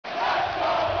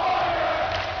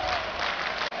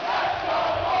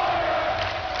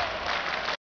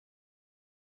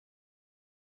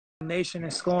nation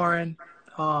in scoring.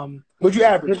 What'd you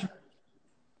average?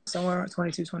 Somewhere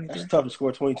 22, 23. It's tough to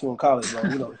score 22 in college, bro.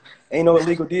 You know, ain't no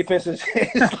illegal defenses.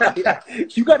 It's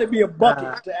like, you got to be a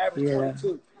bucket to average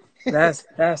 22.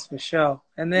 That's for sure.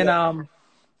 And then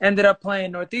ended up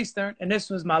playing Northeastern, and this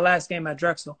was my last game at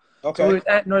Drexel. Okay. So we was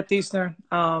at Northeastern.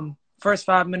 First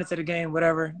 5 minutes of the game,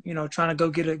 whatever, you know, trying to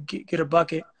go get a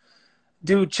bucket.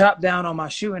 Dude chopped down on my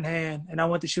shooting hand, and I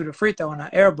went to shoot a free throw, and I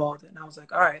airballed it. And I was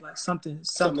like, all right, like something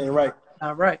ain't right.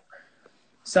 Not right.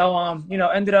 So, you know,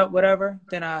 ended up whatever.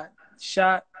 Then I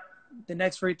shot the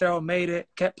next free throw, made it,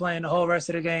 kept playing the whole rest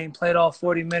of the game, played all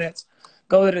 40 minutes.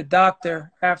 Go to the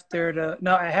doctor at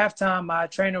halftime, my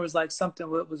trainer was like, something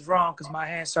was wrong because my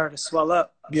hand started to swell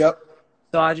up. Yep.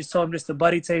 So I just told him just to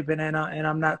buddy tape it, and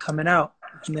I'm not coming out.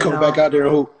 And then, come back out there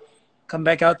and hoop. Come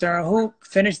back out there and hoop.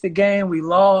 Finished the game. We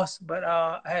lost, but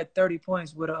I had 30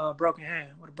 points with a broken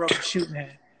hand, with a broken shooting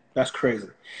hand. That's crazy.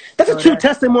 That's a true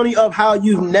testimony of how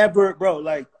you've never, bro,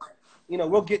 like, you know,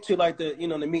 we'll get to, like, the, you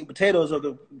know, the meat and potatoes of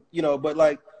the, you know, but,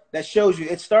 like, that shows you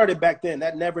it started back then.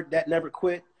 That never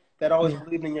quit, that always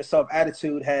believing in yourself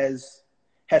attitude has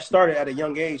started at a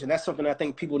young age, and that's something I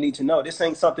think people need to know. This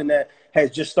ain't something that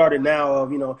has just started now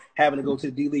of, you know, having to go to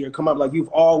the D League or come up. Like, you've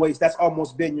always – that's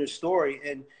almost been your story,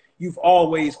 and you've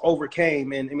always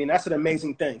overcame. And, I mean, that's an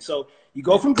amazing thing. So you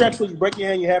go from Drexel, you break your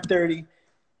hand, you have 30,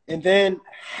 and then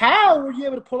how were you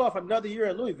able to pull off another year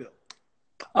at Louisville?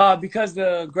 Because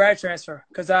the grad transfer.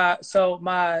 Because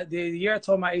the year I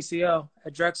tore my ACL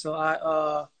at Drexel,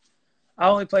 I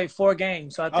only played 4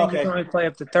 games. So I think you can only play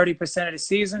up to 30% of the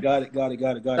season. Got it.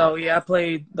 So, yeah, I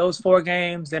played those 4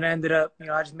 games. Then I ended up, you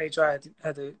know, I just made sure I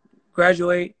had to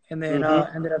graduate, and then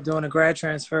ended up doing a grad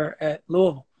transfer at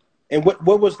Louisville. And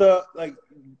what was the, like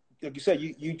you said,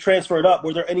 you transferred up.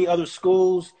 Were there any other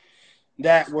schools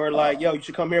that were like, yo, you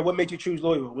should come here? What made you choose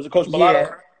Louisville? Was it Coach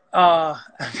Bellato? Coach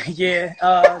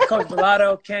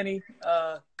Bellato, Kenny,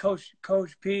 Coach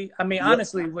P. I mean,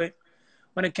 honestly, when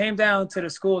it came down to the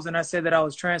schools and I said that I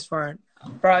was transferring,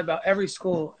 probably about every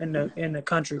school in the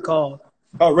country called.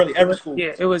 Oh, really? Every school?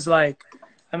 Yeah, it was like,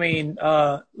 I mean,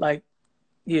 yeah.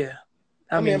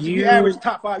 I mean, you average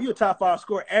top 5. You're a top 5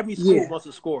 scorer. Every school wants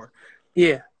to score.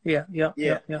 Yeah.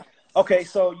 Okay,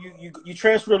 so you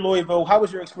transferred to Louisville. How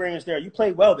was your experience there? You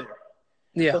played well there.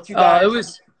 Yeah. But you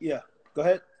guys, go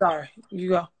ahead. Sorry, you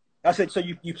go. I said, so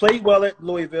you played well at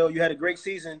Louisville. You had a great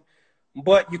season,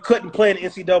 but you couldn't play in the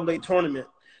NCAA tournament.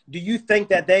 Do you think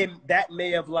that that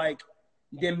may have, like,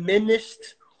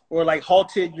 diminished or, like,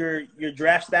 halted your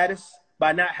draft status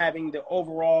by not having the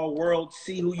overall world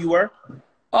see who you were?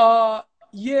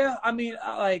 Yeah, I mean,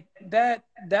 like that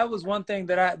was one thing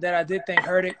that I did think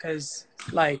hurt it, because,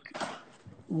 like,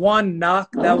 one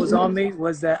knock that was on me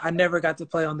was that I never got to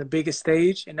play on the biggest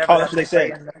stage. And never that's what they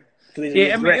say.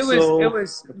 Yeah, I mean, it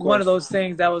was one of those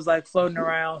things that was, like, floating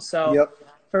around. So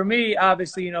for me,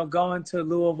 obviously, you know, going to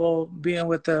Louisville, being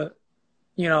with the,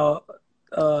 you know,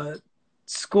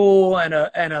 school and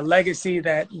a legacy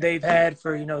that they've had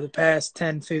for, you know, the past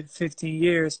 10, 15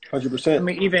 years. 100%. I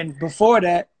mean, even before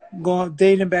that,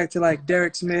 dating back to, like,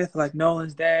 Derek Smith, like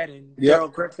Nolan's dad, and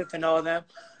Daryl Griffith and all of them,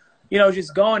 you know,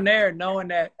 just going there, knowing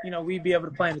that, you know, we'd be able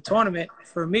to play in the tournament.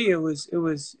 For me, it was a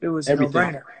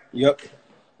no-brainer. Yep.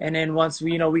 And then once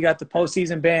we got the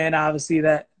postseason ban, obviously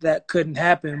that couldn't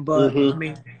happen. But I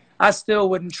mean, I still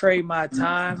wouldn't trade my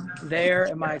time there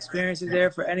and my experiences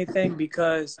there for anything,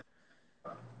 because,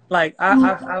 like,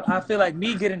 I feel like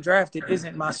me getting drafted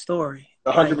isn't my story.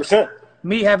 100%.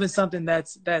 Me having something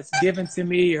that's given to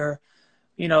me, or,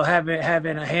 you know,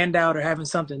 having a handout or having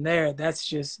something there, that's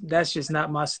just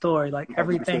not my story. Like,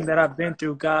 everything that I've been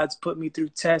through, God's put me through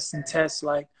tests and tests.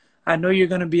 Like, I know you're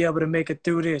going to be able to make it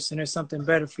through this, and there's something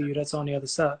better for you that's on the other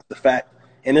side. The fact.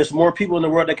 And there's more people in the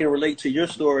world that can relate to your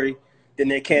story than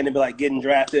they can to be, like, getting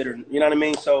drafted, or, you know what I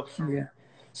mean? So,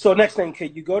 So next thing,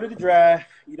 kid, you go to the draft,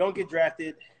 you don't get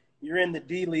drafted, you're in the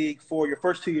D League for your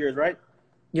first 2 years, right?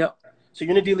 Yep. So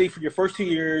you're in the D League for your first 2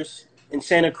 years in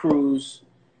Santa Cruz.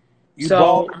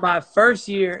 My first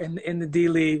year in the D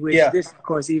League, which this, of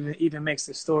course, even makes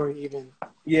the story even.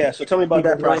 Yeah. So tell me about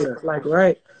that process. Like,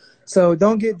 right. So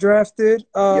don't get drafted.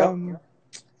 Go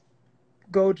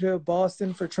to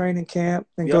Boston for training camp,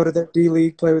 and go to the D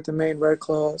League, play with the Maine Red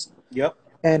Claws. Yep.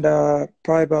 And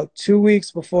probably about 2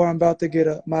 weeks before I'm about to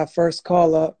get my first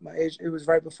call up, it was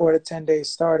right before the 10 days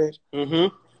started.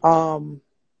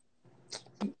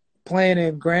 Playing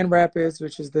in Grand Rapids,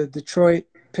 which is the Detroit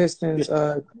Pistons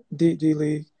D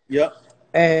League. Yep.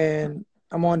 And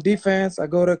I'm on defense. I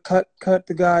go to cut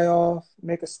the guy off,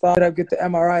 make a stop. I get the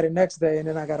MRI the next day, and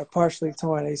then I got a partially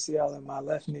torn ACL in my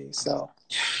left knee. So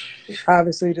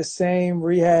Obviously, the same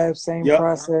rehab, same Yep.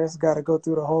 process. Got to go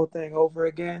through the whole thing over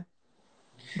again.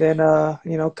 Then,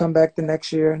 you know, come back the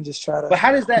next year and just try to. But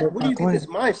how does that? make Where do my you get this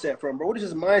plan. mindset from, bro? Where does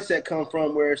this mindset come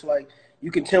from? Where it's like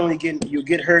you continually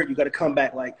get hurt, you got to come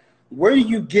back. Like, where do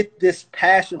you get this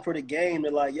passion for the game?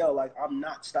 That like, yo, like I'm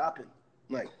not stopping.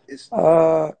 Like it's.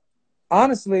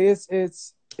 Honestly,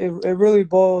 it really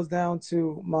boils down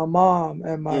to my mom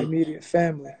and my Mm, immediate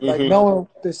family. Like mm-hmm. knowing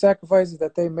the sacrifices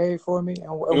that they made for me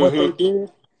and what they Mm-hmm.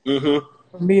 did Mm-hmm.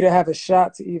 for me to have a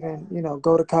shot to even, you know,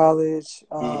 go to college,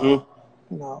 Mm-hmm.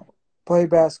 you know, play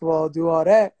basketball, do all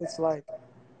that. It's like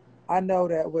I know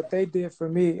that what they did for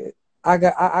me, I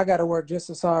got to work just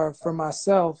as hard for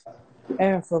myself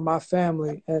and for my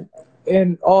family, and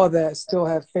in all that, still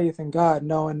have faith in God,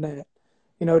 knowing that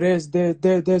you know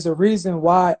there's a reason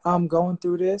why I'm going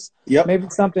through this. Yep. Maybe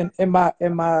something in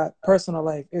my personal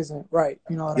life isn't right.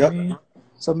 You know what I Yep. mean?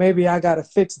 So maybe I got to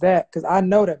fix that because I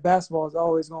know that basketball is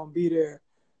always going to be there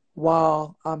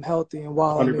while I'm healthy and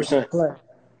while I'm Hundred able to percent. play.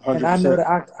 And I know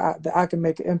 100%. that I can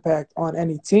make an impact on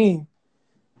any team.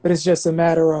 But it's just a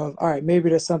matter of, all right, maybe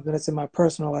there's something that's in my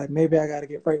personal life. Maybe I got to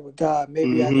get right with God.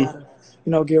 Maybe I got Mm-hmm. to,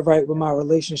 you know, get right with my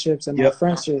relationships and my Yep.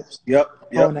 friendships, Yep.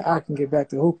 knowing Yep. that I can get back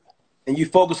to hoop. And you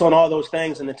focus on all those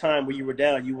things in the time where you were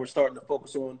down. You were starting to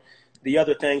focus on the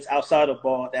other things outside of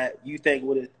ball that you think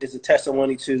is a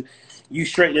testimony to you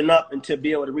straightening up and to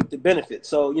be able to reap the benefits.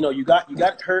 So you know you got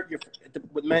hurt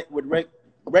with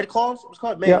Red Claws. It was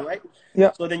called Maine, Yep. right?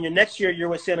 Yep. So then your next year you're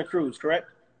with Santa Cruz, correct?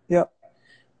 Yep.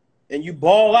 And you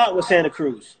ball out with Santa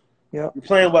Cruz. Yep. You're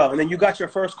playing well, and then you got your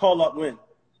first call up win.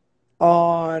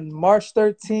 On March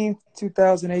 13th,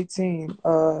 2018,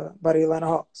 by the Atlanta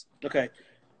Hawks. Okay,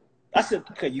 I said,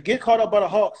 okay, you get caught up by the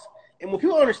Hawks, and when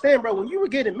people understand, bro, when you were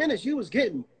getting minutes, you was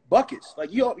getting buckets.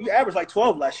 Like you averaged like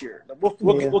 12 last year. Like,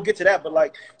 we'll get to that, but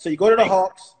like, so you go to the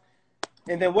Hawks,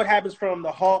 and then what happens from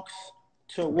the Hawks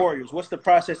to Warriors? What's the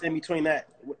process in between that?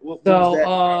 What was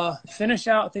that? Finish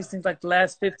out these things like the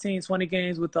last 15, 20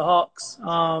 games with the Hawks.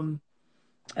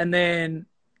 And then,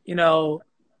 you know,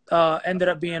 ended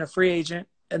up being a free agent.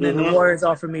 And then the Warriors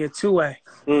offered me a two-way.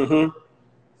 Mm-hmm.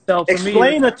 So for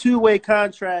Explain me, a two-way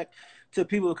contract to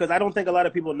people because I don't think a lot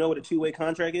of people know what a two-way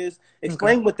contract is.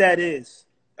 Explain what that is.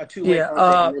 A two-way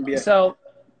contract in the NBA. So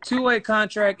two-way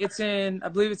contract, I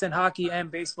believe it's in hockey and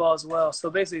baseball as well. So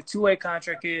basically a two-way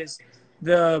contract is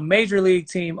the major league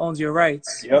team owns your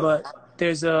rights, but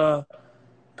there's a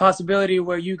possibility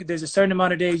where there's a certain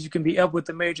amount of days you can be up with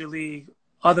the major league.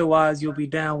 Otherwise, you'll be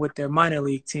down with their minor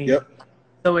league team. Yep.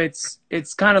 So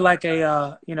it's kind of like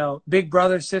a big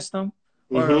brother system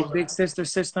or big sister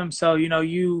system. So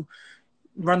you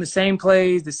run the same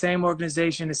plays, the same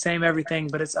organization, the same everything,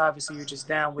 but it's obviously you're just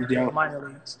down with the minor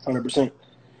leagues. 100%.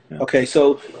 Yeah. Okay,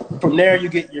 so from there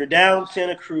you're down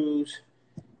Santa Cruz,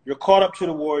 you're caught up to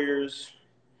the Warriors,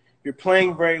 you're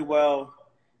playing very well.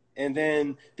 And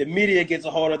then the media gets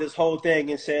a hold of this whole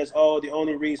thing and says, oh, the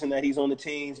only reason that he's on the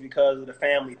team is because of the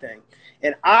family thing.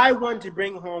 And I wanted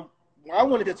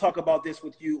to talk about this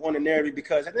with you on the narrative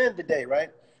because at the end of the day, right,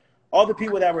 all the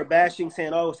people that were bashing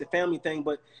saying, oh, it's a family thing.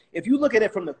 But if you look at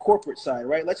it from the corporate side,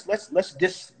 right, let's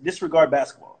disregard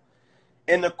basketball.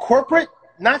 In the corporate,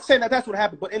 not saying that that's what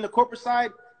happened, but in the corporate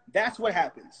side, that's what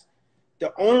happens.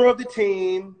 The owner of the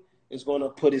team is going to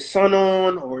put his son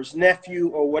on or his nephew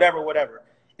or whatever.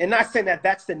 And not saying that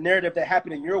that's the narrative that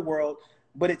happened in your world,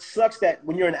 but it sucks that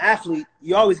when you're an athlete,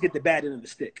 you always get the bad end of the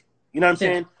stick. You know what I'm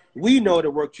saying? We know the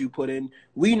work you put in.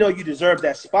 We know you deserve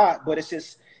that spot, but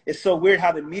it's so weird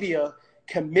how the media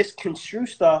can misconstrue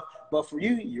stuff. But for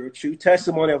you, you're a true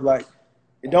testimony of like,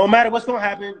 it don't matter what's going to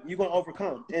happen, you're going to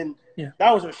overcome. And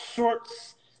that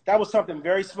was something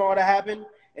very small to happen,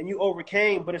 and you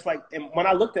overcame. But it's like, and when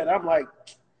I looked at it, I'm like,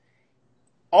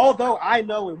 although I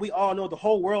know and we all know, the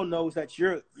whole world knows that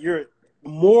you're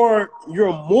more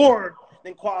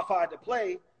than qualified to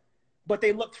play, but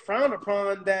they looked frowned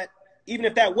upon that even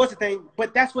if that was a thing.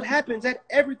 But that's what happens at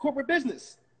every corporate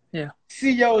business. Yeah.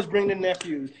 CEOs bring the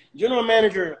nephews, general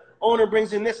manager, owner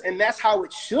brings in this, and that's how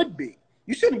it should be.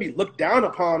 You shouldn't be looked down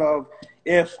upon of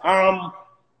if I'm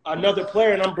another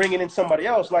player and I'm bringing in somebody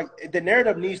else. Like the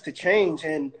narrative needs to change.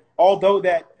 And although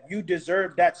that you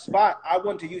deserve that spot, I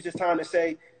want to use this time to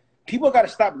say people got to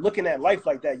stop looking at life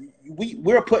like that.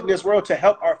 We're put in this world to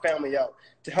help our family out,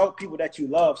 to help people that you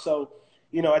love. So,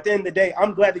 at the end of the day,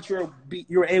 I'm glad that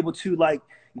you're able to like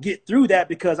get through that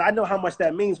because I know how much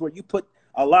that means where you put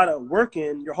a lot of work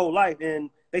in your whole life and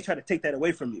they try to take that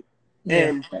away from you. Yeah.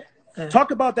 And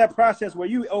talk about that process where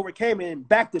you overcame it and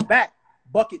back to back,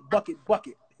 bucket.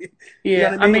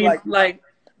 Yeah, I mean, like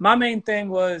my main thing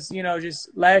was,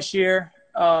 just last year,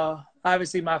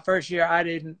 obviously my first year, I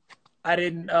didn't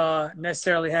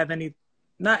necessarily have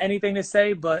not anything to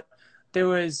say, but there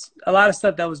was a lot of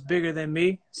stuff that was bigger than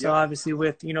me. So obviously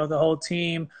with, you know, the whole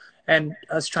team and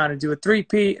us trying to do a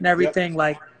three-peat and everything,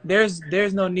 like there's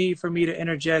no need for me to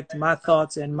interject my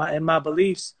thoughts and my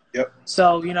beliefs.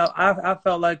 So, you know, I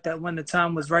felt like that when the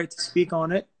time was right to speak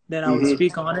on it, then I would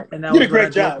speak on it. And that was what I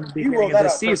did in the beginning of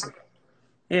this season.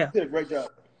 Yeah. You did a great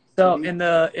job. So in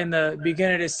the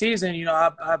beginning of the season, you know,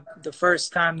 I the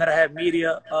first time that I had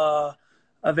media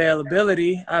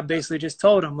availability, I basically just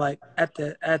told them, like, at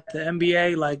the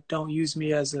NBA, like, don't use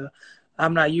me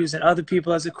I'm not using other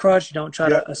people as a crutch. Don't try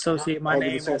to associate my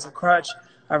name as a crutch.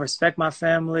 I respect my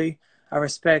family. I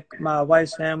respect my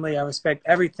wife's family. I respect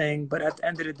everything. But at the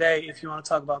end of the day, if you want to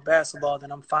talk about basketball,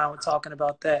 then I'm fine with talking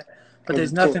about that. But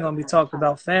there's nothing going to be talked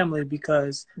about family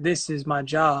because this is my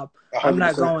job. 100%. I'm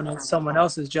not going to someone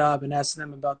else's job and asking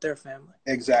them about their family.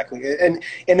 Exactly. And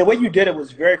the way you did it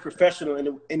was very professional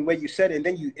in the way you said it,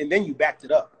 and then you backed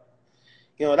it up.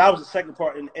 You know, that was the second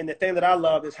part. And the thing that I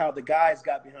love is how the guys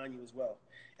got behind you as well.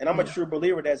 And I'm a true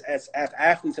believer that as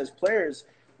athletes, as players,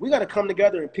 we got to come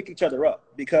together and pick each other up,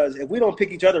 because if we don't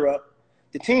pick each other up,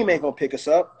 the team ain't going to pick us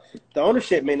up. The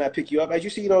ownership may not pick you up. As you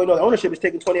see, the ownership is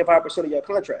taking 25% of your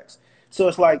contracts. So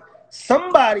it's like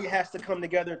somebody has to come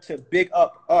together to big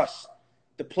up us,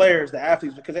 the players, the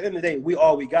athletes, because at the end of the day, we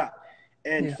all we got.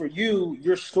 And for you,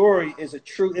 your story is a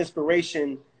true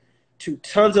inspiration to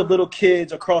tons of little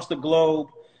kids across the globe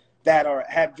that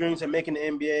have dreams of making the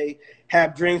NBA,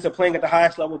 have dreams of playing at the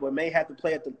highest level, but may have to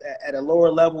play at a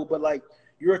lower level. But, like,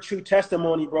 you're a true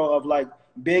testimony, bro, of, like,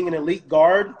 being an elite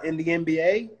guard in the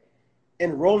NBA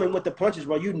and rolling with the punches,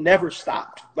 bro. You never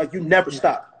stopped. Like, you never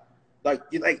stopped. Like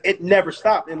it never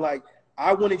stopped. And, like,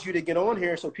 I wanted you to get on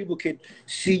here so people could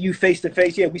see you face to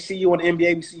face. Yeah, we see you on the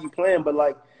NBA, we see you playing, but,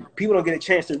 like, people don't get a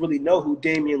chance to really know who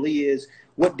Damion Lee is,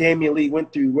 what Damion Lee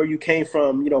went through, where you came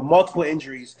from, you know, multiple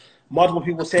injuries, multiple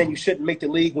people saying you shouldn't make the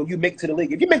league when you make it to the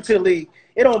league. If you make it to the league,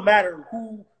 it don't matter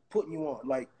who putting you on.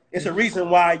 Like, it's a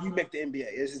reason why you make the NBA.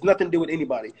 It's nothing to do with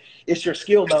anybody. It's your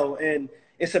skill, though, and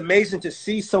it's amazing to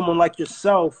see someone like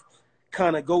yourself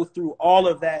kind of go through all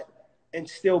of that and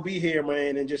still be here,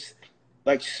 man, and just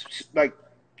like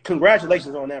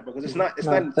congratulations on that, because it's not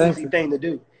an easy thing to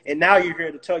do. And now you're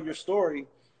here to tell your story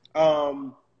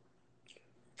for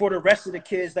the rest of the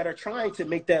kids that are trying to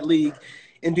make that league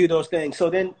and do those things. So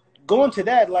then going to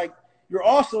that, like, you're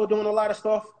also doing a lot of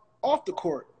stuff off the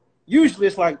court. Usually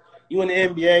it's like you in the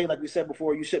NBA, like we said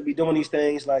before, you shouldn't be doing these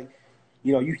things. Like,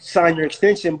 you know, you sign your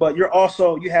extension, but you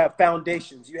have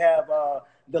foundations. You have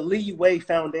the Leeway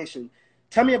Foundation.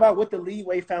 Tell me about what the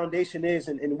Leeway Foundation is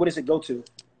and what does it go to?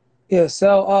 Yeah,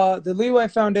 so the Leeway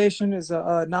Foundation is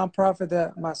a nonprofit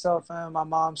that myself and my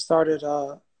mom started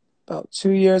about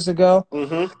 2 years ago.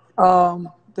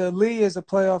 The Lee is a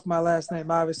play off my last name,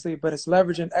 obviously, but it's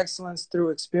leveraging excellence through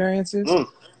experiences.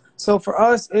 So for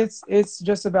us, it's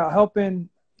just about helping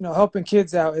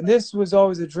kids out. And this was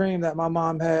always a dream that my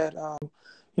mom had,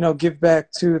 give back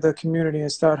to the community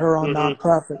and start her own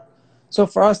nonprofit. So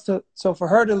for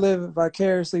her to live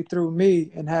vicariously through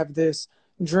me and have this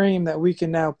dream that we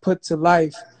can now put to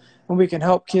life, and we can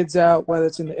help kids out, whether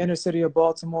it's in the inner city of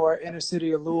Baltimore, inner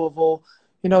city of Louisville,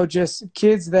 just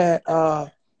kids that,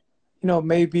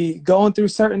 may be going through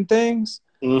certain things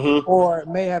or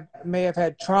may have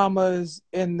had traumas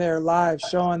in their lives,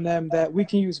 showing them that we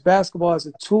can use basketball as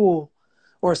a tool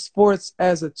or sports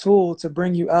as a tool to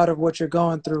bring you out of what you're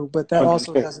going through. But that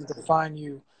also doesn't define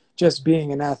you just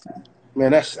being an athlete.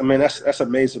 Man, that's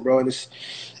amazing, bro.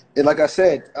 And like I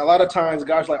said, a lot of times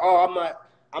guys are like, oh,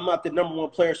 I'm not the number one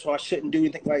player, so I shouldn't do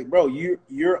anything. Like, bro,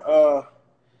 you're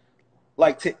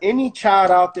like, to any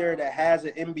child out there that has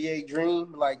an NBA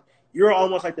dream, like, you're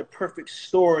almost like the perfect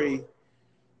story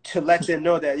to let them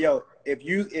know that, yo, if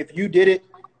you did it,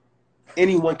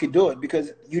 anyone could do it,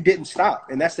 because you didn't stop.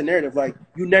 And that's the narrative. Like,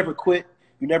 you never quit,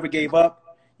 you never gave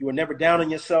up, you were never down on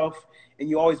yourself, and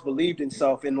you always believed in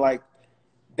self. And, like,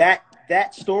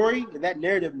 that story and that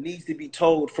narrative needs to be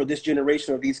told for this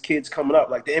generation of these kids coming up.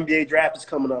 Like, the NBA draft is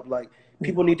coming up. Like,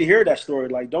 people need to hear that story.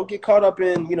 Like, don't get caught up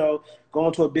in,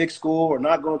 going to a big school or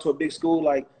not going to a big school.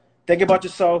 Like, think about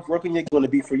yourself, working your going to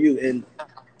be for you. And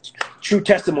true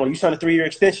testimony, you signed a 3-year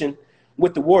extension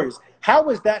with the Warriors. How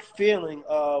was that feeling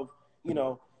of,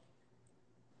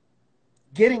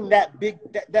 getting that big,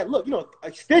 that look,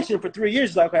 extension for 3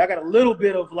 years? Like, okay, I got a little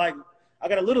bit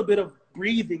of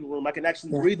breathing room. I can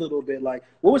actually breathe a little bit. Like,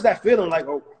 what was that feeling like?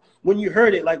 Or when you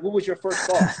heard it, like, what was your first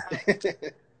thought?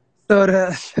 So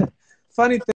the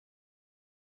funny thing,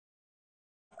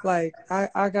 like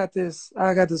I got this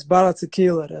bottle of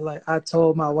tequila that like I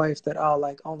told my wife that I'll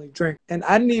like only drink, and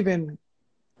I didn't even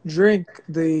drink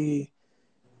the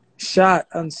shot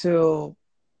until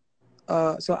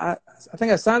so I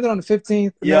think I signed it on the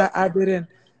 15th, and Yep. then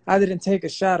I didn't take a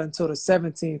shot until the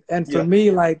 17th. And for Yep.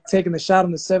 me, like taking the shot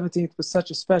on the 17th was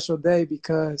such a special day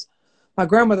because my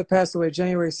grandmother passed away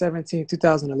January 17th,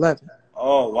 2011.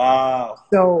 Oh, wow.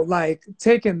 So like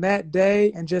taking that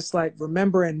day and just like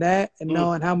remembering that and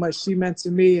knowing how much she meant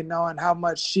to me and knowing how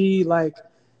much she like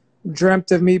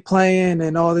dreamt of me playing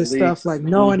and all this stuff, like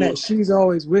knowing that she's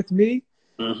always with me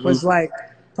was like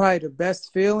probably the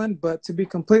best feeling. But to be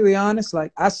completely honest,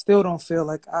 like I still don't feel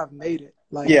like I've made it.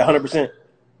 Like, yeah, 100%.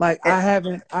 Like I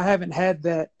haven't had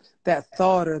that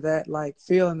thought or that like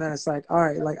feeling that it's like, all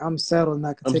right, like I'm settled and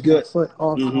I can take my foot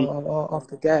off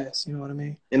the gas. You know what I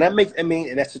mean? And that makes,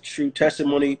 and that's a true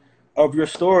testimony of your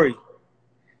story.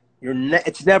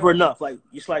 It's never enough. Like,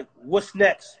 it's like, what's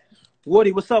next?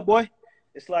 Woody, what's up, boy?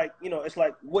 It's like, it's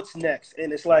like, what's next?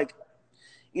 And it's like,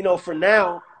 for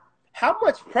now, how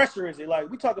much pressure is it? Like,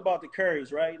 we talk about the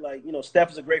Currys, right? Like, Steph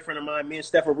is a great friend of mine. Me and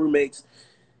Steph are roommates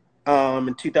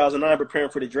in 2009 preparing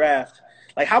for the draft.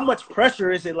 Like, how much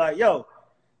pressure is it? Like, yo,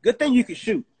 good thing you can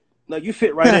shoot. Like, you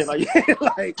fit right in.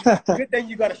 Like, good thing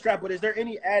you got a strap. But is there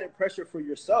any added pressure for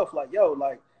yourself? Like, yo,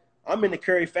 like, I'm in the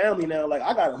Curry family now. Like,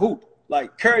 I got a hoop.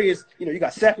 Like, Curry is, you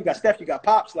got Steph, you got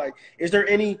Pops. Like, is there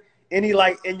any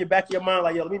like in your back of your mind,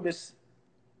 like, yo,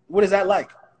 what is that like?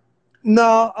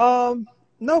 No,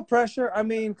 no pressure. I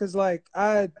mean, because like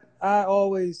I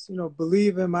always,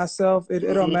 believe in myself. It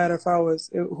don't matter if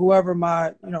whoever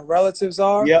my, relatives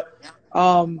are. Yep.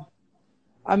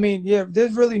 I mean, yeah,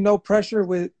 there's really no pressure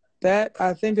with that.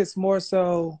 I think it's more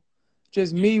so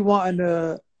just me wanting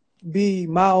to be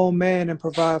my own man and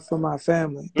provide for my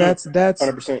family. That's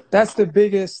 100%. That's the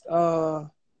biggest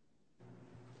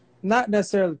not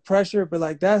necessarily pressure, but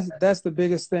like that's the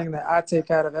biggest thing that I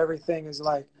take out of everything is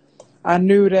like I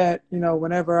knew that,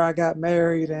 whenever I got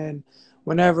married and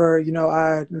whenever,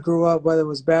 I grew up, whether it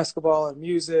was basketball or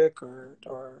music or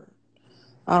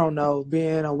I don't know,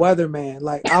 being a weatherman,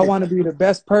 like I want to be the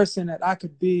best person that I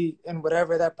could be in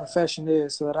whatever that profession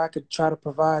is so that I could try to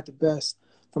provide the best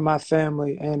for my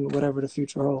family and whatever the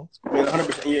future holds. I mean,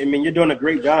 100%. I mean, you're doing a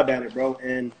great job at it, bro.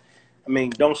 And I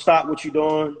mean, don't stop what you're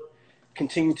doing.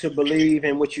 Continue to believe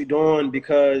in what you're doing,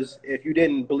 because if you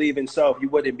didn't believe in self, you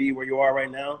wouldn't be where you are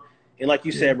right now. And like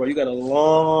you said, bro, you got a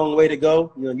long way to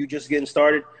go. You're just getting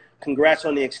started. Congrats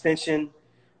on the extension.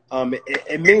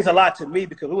 It means a lot to me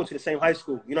because we went to the same high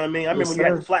school. You know what I mean? I remember when you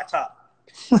had the flat top.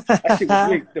 That shit was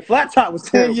sweet. The flat top was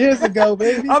 10 years ago,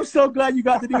 baby. I'm so glad you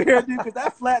got the new hairdo because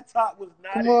that flat top was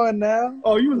not. Come on now.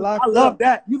 Oh, I love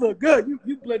that. You look good.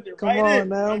 You blended right in. Come on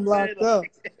now. I'm locked up.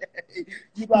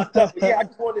 You locked up. But yeah, I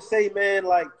just wanted to say, man,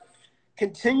 like,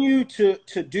 continue to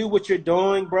do what you're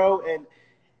doing, bro,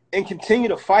 and continue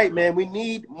to fight, man. We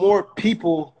need more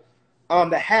people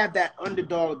that have that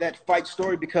underdog, that fight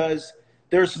story, because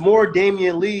there's more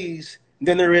Damion Lees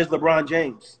than there is LeBron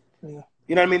James. Yeah.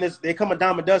 You know what I mean? They come a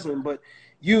dime a dozen, but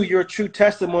you're a true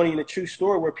testimony and a true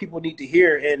story where people need to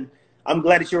hear. And I'm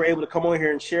glad that you were able to come on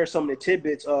here and share some of the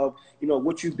tidbits of,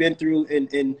 what you've been through and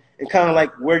kind of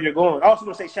like where you're going. I also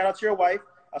want to say shout out to your wife.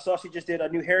 I saw she just did a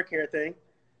new hair care thing.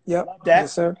 Yep.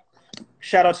 Yes, sir.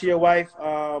 Shout out to your wife.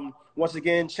 Once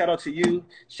again, shout out to you.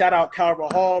 Shout out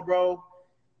Calvert Hall, bro.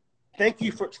 Thank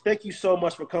you so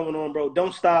much for coming on, bro.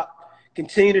 Don't stop.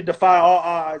 Continue to defy all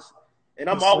odds. And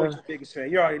I'm always the biggest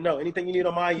fan. You already know. Anything you need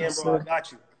on my end, bro, I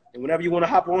got you. And whenever you want to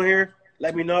hop on here,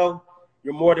 let me know.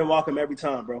 You're more than welcome every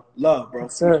time, bro. Love, bro.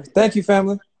 Yes, sir. Thank you,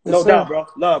 family. Yes, no sir. doubt, bro.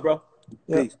 Love, bro.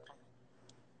 Yep. Peace.